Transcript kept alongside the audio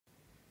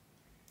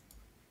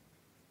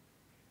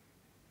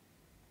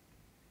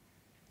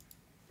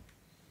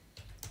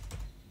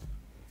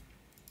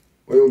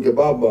Vuoi un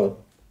kebab?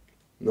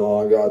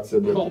 No, grazie.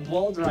 Oh,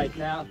 bold right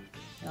now.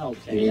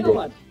 Okay, you know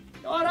what?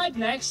 All right,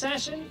 next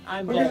session.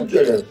 I'm bold.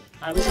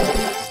 I was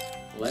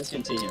Let's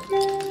continue.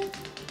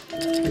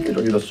 Perché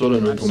giochi da solo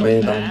e non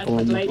commenta un po'?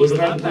 Puoi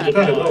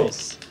giocare, bro.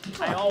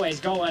 I always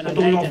go on a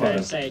date and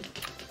I say,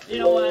 you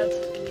know what?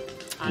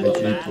 I'm a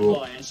bad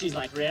boy. And she's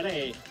like,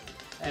 really?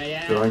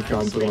 Yeah, c'era anche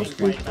uno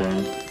scritto.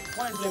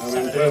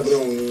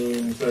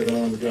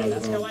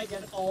 That's how I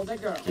get all the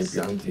girls. Che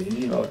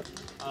piantini, vabbè.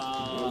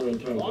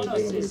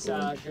 Bonus is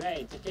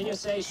great. Can you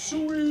say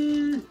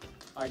sui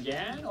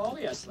again?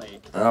 Obviously.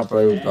 Ah, per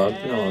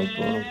aiutarti in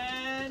avanti.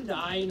 And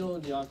I know.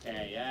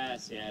 Okay,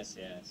 yes.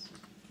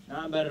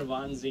 Number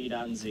one,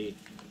 Danzi.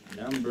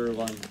 Number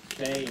one,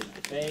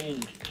 Pain.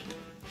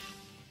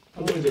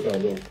 Quanto hai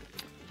giocato?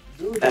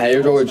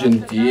 Io gioco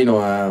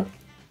Gentino,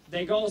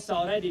 They ghost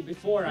already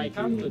before I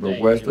come today.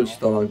 Questo ci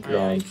stava anche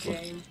altro.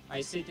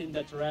 I sit in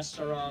that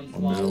restaurant,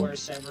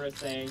 flowers,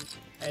 everything,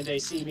 and they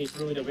see me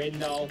through the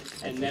window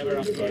and never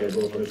appear.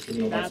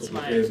 That's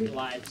my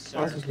life,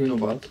 sir.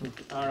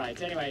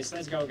 Alright, anyways,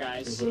 let's go,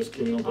 guys.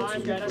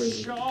 I'm gonna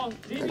show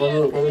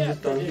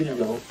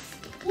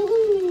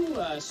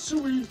Woohoo!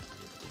 Sweet.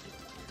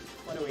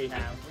 What do we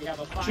have? We have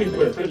a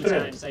 5 3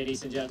 times,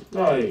 ladies and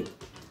gentlemen.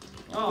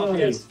 Oh,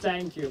 yes,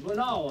 thank you. But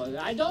no,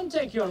 I don't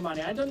take your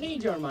money. I don't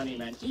need your money,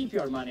 man. Keep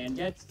your money and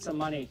get some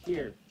money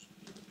here.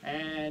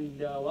 And,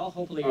 well,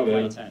 hopefully you'll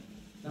buy 10.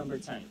 Number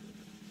 10.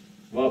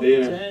 Va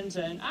bene.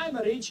 10. I'm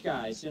a rich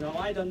guy, you know.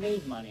 I don't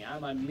need money.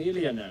 I'm a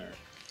millionaire.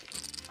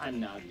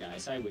 I'm not,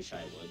 guys. I wish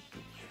I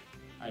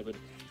would.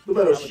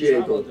 Dov'è lo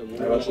sceicco?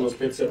 Faccio uno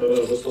spezio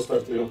per questo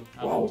startino.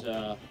 Wow.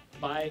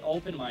 I would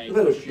open my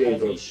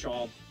coffee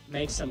shop,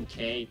 make some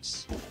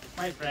cakes.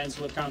 My friends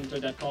would come to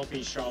the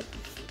coffee shop.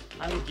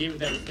 I would give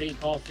them free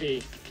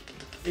coffee.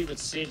 We would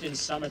sit in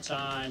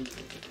summertime.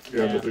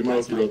 Yeah,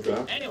 anyways,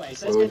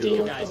 let's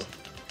continue, guys.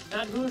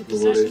 Not good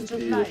session to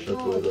play.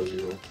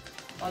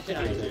 What can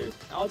I do?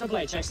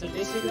 Autoplay checks the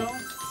disc though.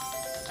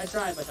 I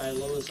try, but I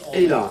lose all.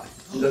 Wait,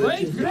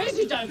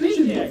 crazy time,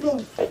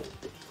 PTX!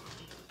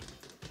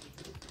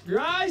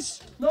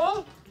 Guys,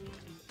 no?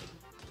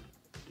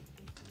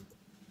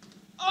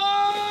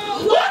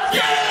 Oh! What?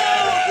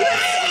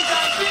 Crazy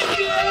time,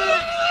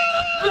 PTX!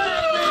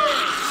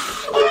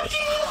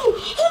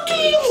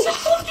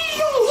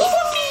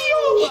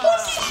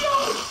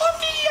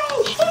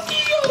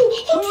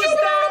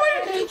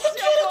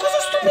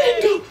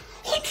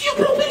 Oddio,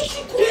 bro, per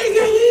 50!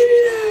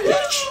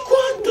 Per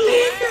 50!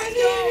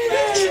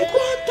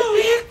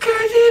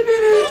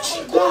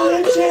 La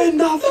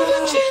leggenda, la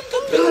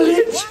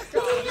leggenda!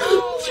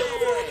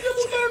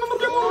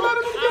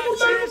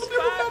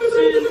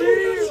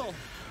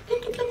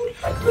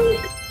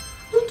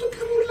 Non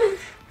dobbiamo urlare!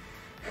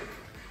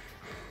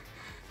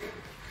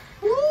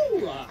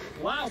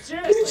 Wow,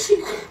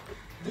 seriously!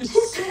 This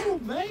is so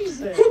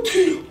amazing!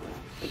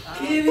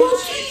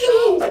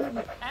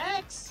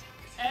 X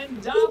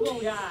and double,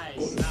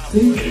 guys!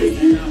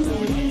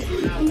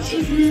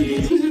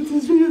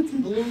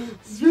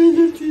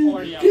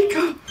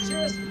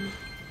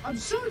 I'm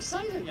so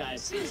excited,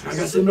 guys!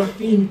 Raga, sembra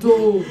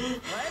finto!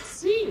 Let's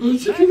see! Non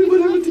so che mi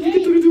vuole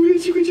moltiplicatore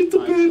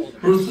 2500 per!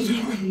 Non lo sto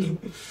tremando!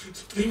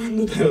 Sto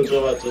tremando te, non ce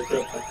la faccio,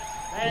 aspetta!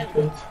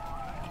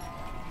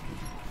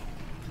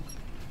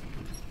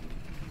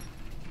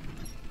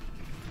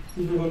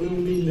 Almeno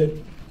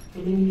 1000.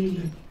 Almeno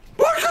 1000.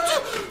 Porca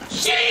dio!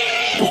 Sì!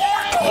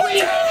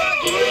 Porca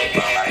dio!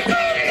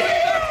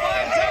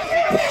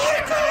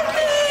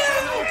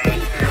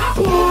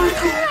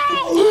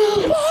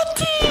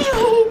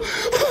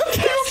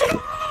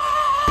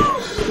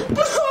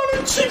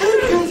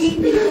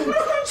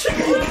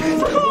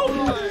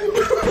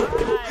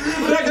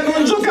 Raga,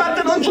 non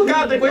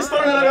giocate, questa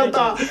non è la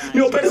realtà.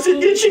 Ne ho persi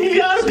 10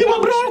 miliardi, ma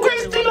bro,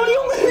 questi non li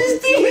ho mai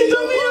visti in vita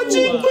mia,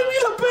 5.000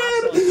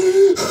 per.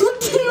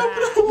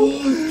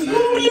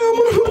 Oddio,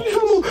 bro.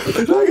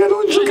 Non raga,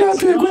 non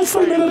giocate, questa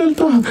non è la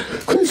realtà.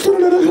 Questa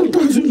non è la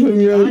realtà, signori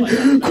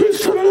miei.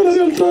 Questa non è la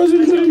realtà,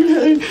 signori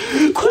miei.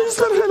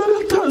 Questa non è la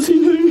realtà,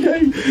 signori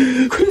miei.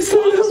 Questa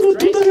non è la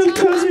fottuta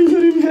realtà,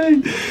 signori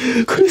miei.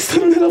 Questa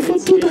non è la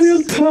fottuta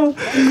realtà.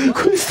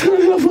 Questa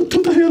non è la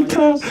fottuta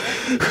realtà.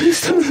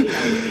 Questa non è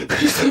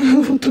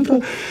la fottuta.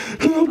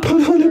 No,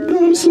 parole, bro,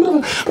 mi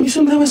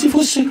sembrava si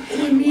fosse.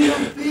 Mi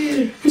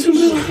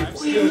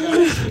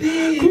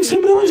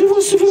sembrava si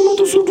fosse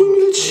fermato sul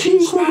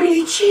 2005.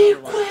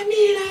 5.000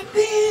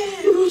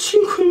 per.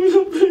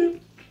 5.000 per.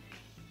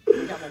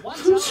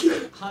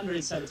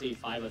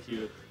 175 of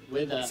you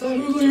with a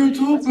Saluto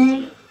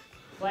YouTube!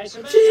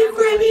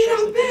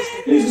 5.000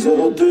 per. Mi si sono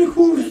rotte le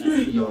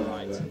cuffie.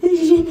 Mi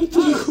si sono rotte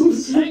le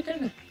cuffie.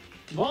 second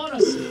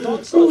bonus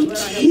dog slots where I have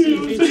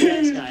seen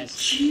PTX, guys.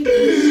 Sì.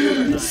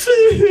 Non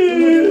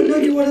ho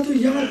riguardato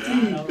gli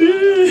altri!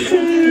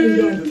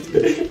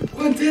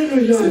 Quanti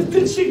erano gli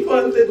altri?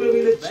 750 e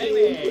 2005.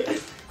 Baby!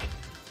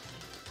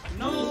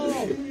 No!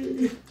 Oh,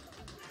 nice.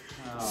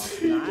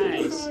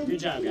 Nice. Good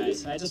job,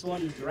 guys. I just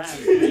won the round.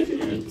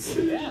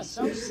 Yeah,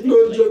 so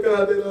simple. Non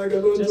giocate, raga,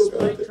 non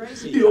giocate.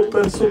 Io ho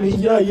perso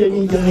migliaia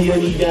di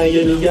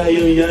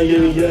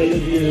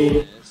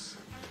euro.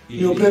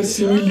 Ne ho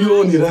persi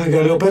milioni,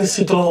 raga, ne ho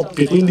persi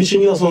troppi.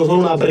 15.000 sono solo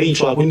una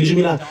briciola,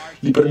 15.000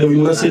 li perdevo in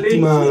una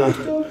settimana.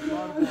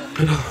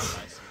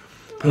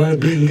 Però è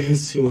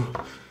bellissimo.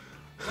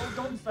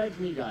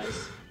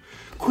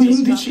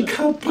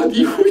 15k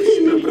di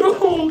win,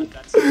 bro.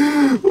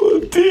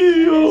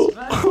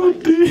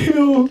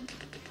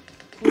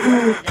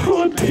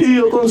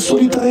 Oddio, con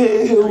soli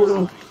 3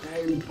 euro.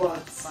 È un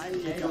pazzo.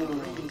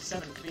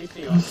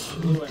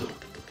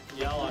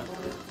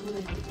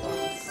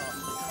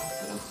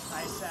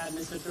 I said,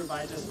 Mr. Turbo,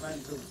 I just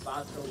went to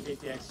bathroom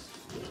GTX.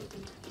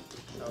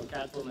 So,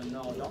 Catwoman,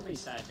 no, don't be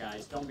sad,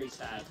 guys. Don't be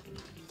sad.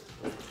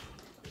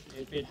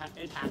 It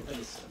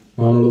happens.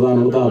 No,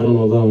 non lo dà, non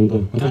lo dà.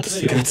 Ma tanto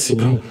sti cazzi,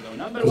 bro.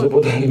 Cosa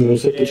può darmi un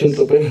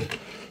 700 per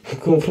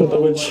confronto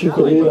con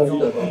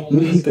 5.000?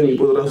 Niente mi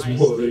potrà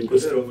smuovere in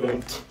questo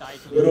momento.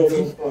 Però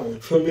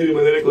fammi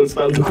rimanere col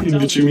saldo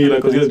 15.000,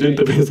 così la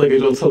gente pensa che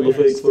ho il saldo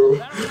fake, bro.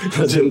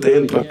 La gente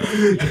entra.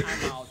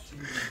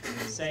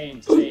 Same.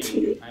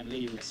 I'm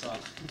leaving, so.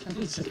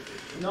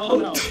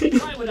 No.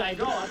 Why would I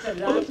go after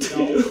that?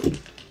 No.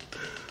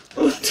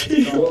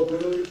 Oddio.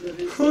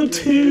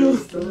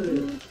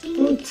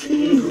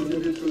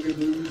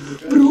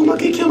 Bro, ma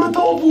che chiamata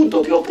ho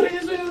avuto che ho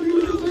preso? It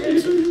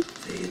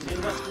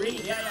was green.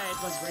 Yeah, it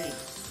was green.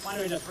 One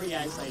with a free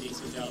axe, ladies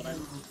and gentlemen.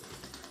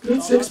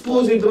 Grazie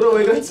Exposed, bro,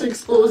 grazie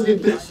Exposed.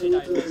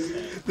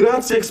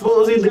 Grazie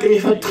Exposed che mi hai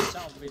fatto.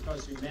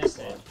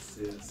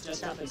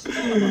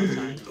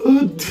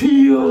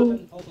 Oddio.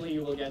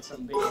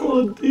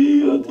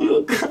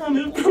 Oddio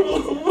cane,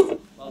 bro.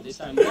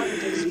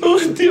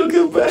 Oddio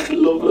che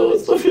bello, bro,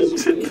 sto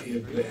piacendo.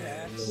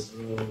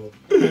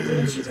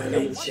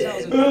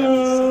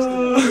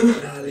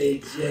 La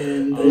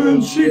leggenda.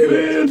 Non ci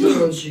credo. Io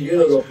non ci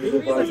credo che ho preso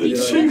parte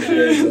della Ci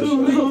credo,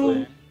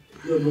 bro.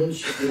 Io non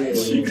ci credo.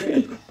 Ci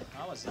credo.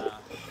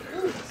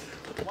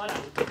 What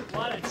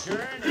a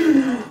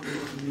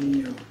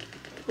journey.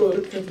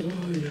 Porca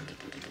troia.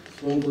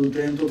 Sono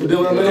contento.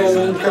 Devo avere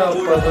un K,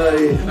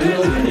 dai.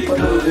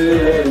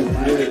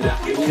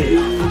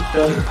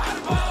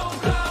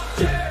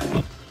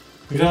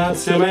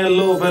 Grazie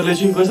Mello per le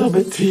 5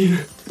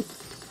 sabettine.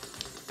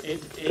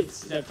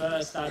 It's the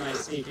first time I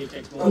see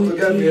it. Quando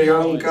Gabby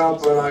regala un K,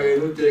 raga, è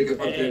inutile che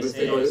fate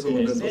queste cose, sono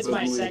contento per lui.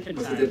 Ma siete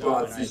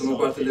pazzi, sono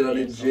parte della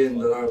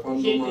leggenda, raga,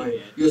 quando mai?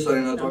 Io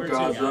sarei nato a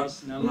casa,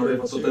 non avrei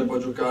fatto tempo a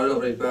giocare,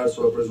 l'avrei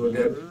perso, ho preso il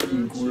gap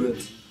in culo.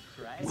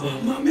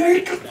 Mamma mia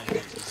che cazzo!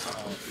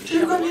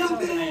 5.000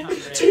 per!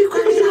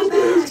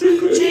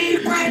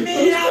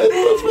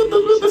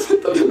 5.000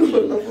 Aspetta, devo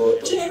fare una foto.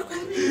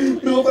 5.000!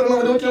 Devo fare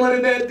una, devo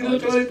chiamare Daddy, devo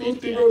chiamare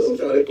tutti, bro, devo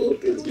chiamare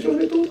tutti.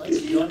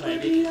 5.000 per!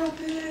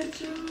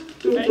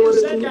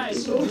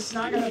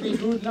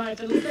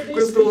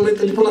 Questo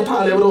momento è tipo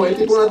Natale, bro, è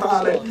tipo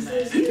Natale.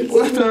 È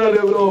tipo Natale,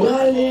 bro.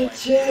 La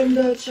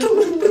leggenda,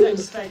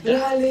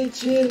 la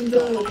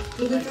leggenda.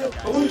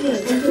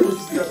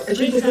 Dove è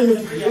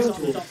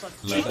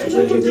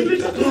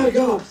 100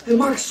 raga, è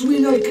Max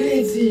Winner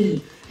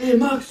Crazy. È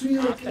Max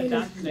Winner Crazy.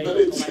 La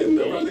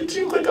leggenda, ma le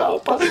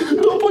 5k.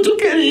 Dopo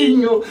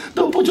giocherigno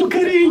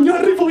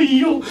arrivo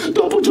io.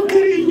 Dopo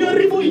giocherigno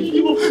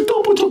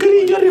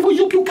arrivo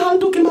io. Più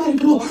caldo che mai,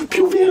 bro.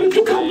 Più vero e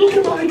più caldo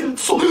che mai,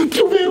 cazzo.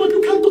 Più vero e più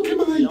caldo che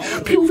mai.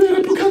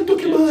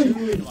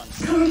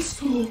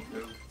 Cazzo.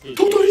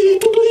 Tutto lì.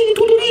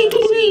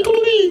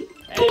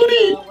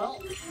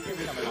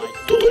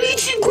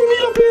 5.000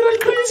 per al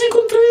Crazy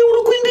con 3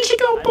 euro,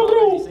 15k,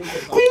 bro.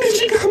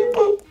 15k.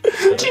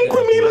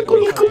 5.000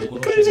 con il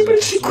Crazy per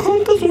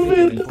 50 sul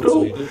verde,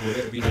 bro.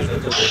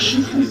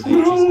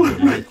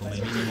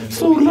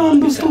 Sto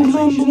urlando,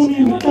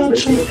 mi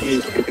caccia.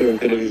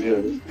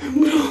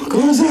 Bro,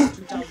 cosa?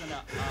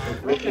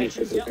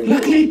 La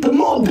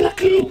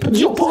clip,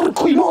 Dio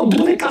porco, i mod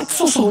dove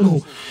cazzo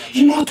sono?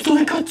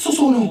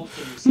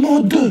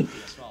 Mod.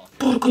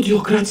 Porco Dio,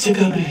 grazie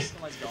Gabby.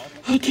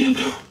 Oddio,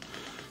 bro.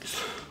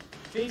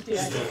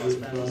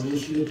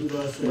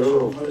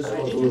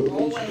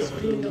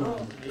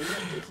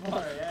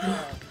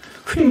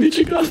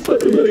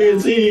 15k,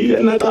 sì,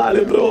 è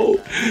Natale, bro.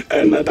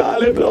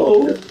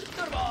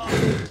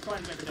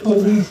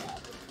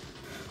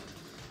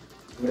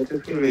 Metti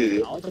sul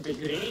video.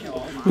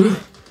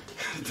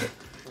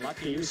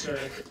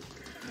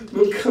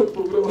 Non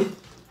campo, bro.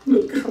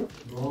 Non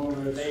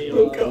è,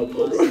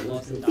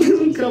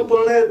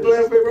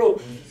 bro.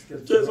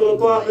 Cioè, sono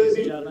qua,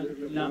 vedi?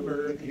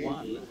 Number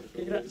 1.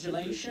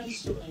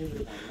 Congratulations to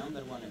everyone.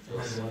 Number 1 it is.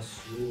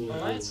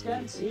 Let's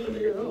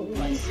continue.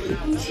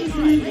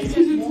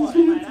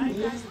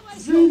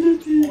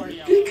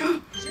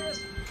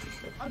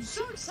 I'm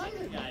so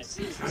excited, guys.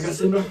 Raga,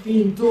 sembra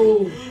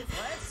finto.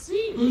 Let's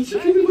see. Non ci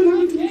credo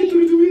veramente che tu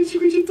mi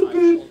 500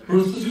 per.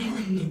 Non sto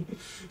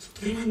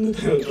tremando.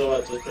 Te l'ho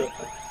trovato,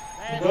 aspetta.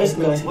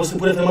 Questo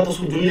pure tremato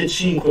sul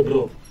 2005,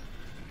 bro.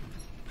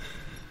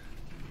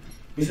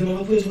 Mi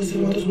sembrava pure se fosse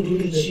arrivato sul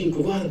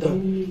 2005, guarda,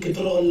 che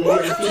trolla.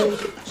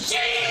 Sì!